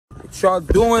What y'all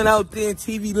doing out there in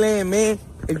TV land, man?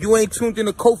 If you ain't tuned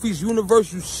into Kofi's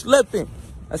universe, you slipping.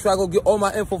 That's why I go get all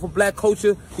my info for black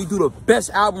culture. He do the best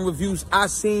album reviews I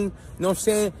seen. You know what I'm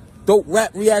saying? Dope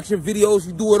rap reaction videos.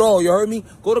 He do it all. You heard me?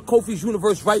 Go to Kofi's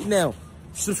universe right now.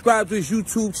 Subscribe to his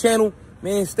YouTube channel.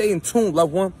 Man, stay in tune,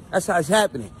 loved one. That's how it's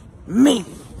happening. Me.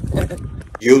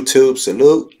 YouTube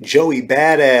salute. Joey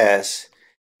Badass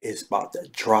is about to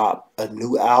drop a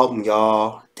new album,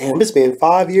 y'all. Damn, it's been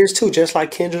 5 years too, just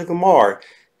like Kendrick Lamar.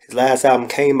 His last album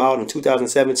came out in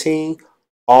 2017.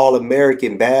 All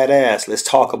American Badass. Let's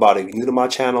talk about it. If you're new to my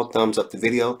channel, thumbs up the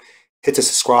video. Hit the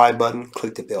subscribe button.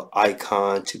 Click the bell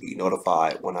icon to be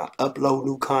notified when I upload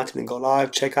new content and go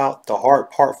live. Check out The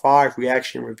Heart Part 5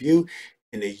 reaction review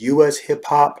in the US Hip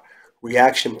Hop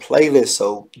reaction playlist.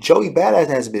 So Joey Badass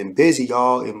has been busy,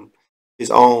 y'all, in his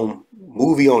own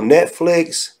movie on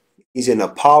Netflix. He's in the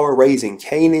Power Raising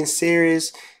Kanan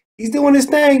series. He's doing his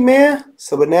thing, man.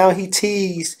 So but now he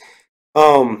teased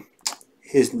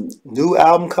his new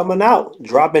album coming out,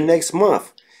 dropping next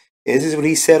month. And this is what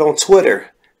he said on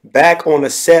Twitter. Back on the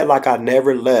set like I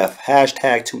never left.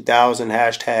 Hashtag 2000,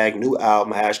 hashtag new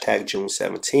album, hashtag June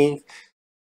 17th.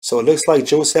 So it looks like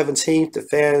June 17th, the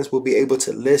fans will be able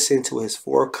to listen to his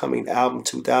forthcoming album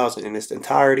 2000 in its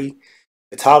entirety.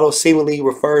 The title seemingly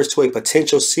refers to a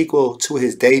potential sequel to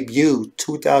his debut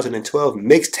 2012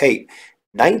 mixtape,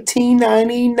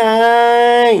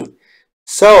 1999.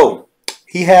 So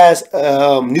he has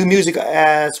new music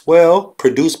as well,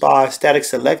 produced by Static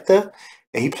Selector,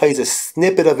 and he plays a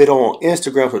snippet of it on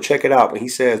Instagram, so check it out. And he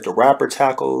says the rapper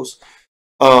tackles,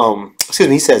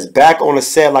 he says, back on the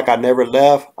set like I never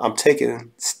left. I'm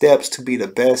taking steps to be the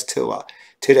best till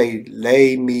they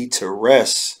lay me to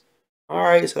rest. All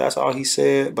right, so that's all he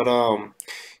said. But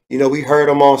you know, we heard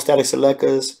him on Static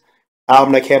Selector's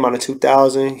album that came out in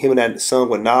 2000. Him and that song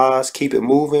with Nas, Keep It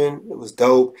Moving. It was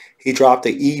dope. He dropped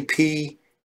the EP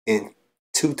in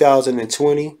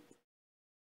 2020.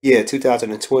 Yeah,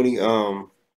 2020. He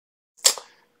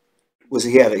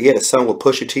had a song with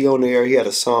Pusha T on there. He had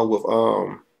a song with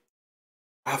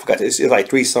I forgot. It's like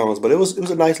 3 songs, but it was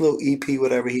a nice little EP,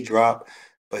 whatever he dropped.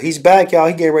 But he's back, y'all.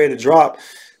 He getting ready to drop.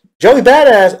 Joey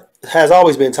Badass has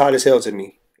always been tight as hell to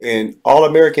me. And All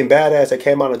American Badass that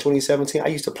came out in 2017, I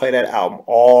used to play that album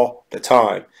all the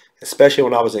time, especially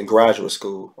when I was in graduate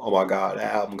school. Oh my God,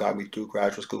 that album got me through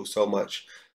graduate school so much.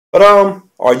 But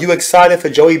are you excited for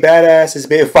Joey Badass? It's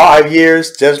been 5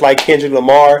 years, just like Kendrick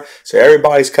Lamar. So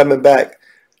everybody's coming back.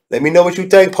 Let me know what you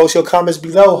think. Post your comments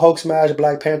below. Hulk smash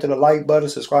Black Panther the like button.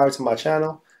 Subscribe to my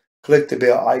channel. Click the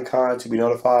bell icon to be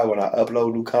notified when I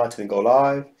upload new content and go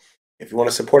live. If you want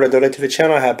to support and donate to the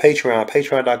channel, I have Patreon.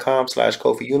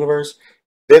 Patreon.com/KofiUniverse.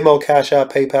 Venmo,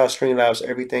 CashApp, PayPal, Streamlabs.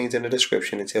 Everything's in the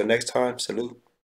description. Until next time, salute.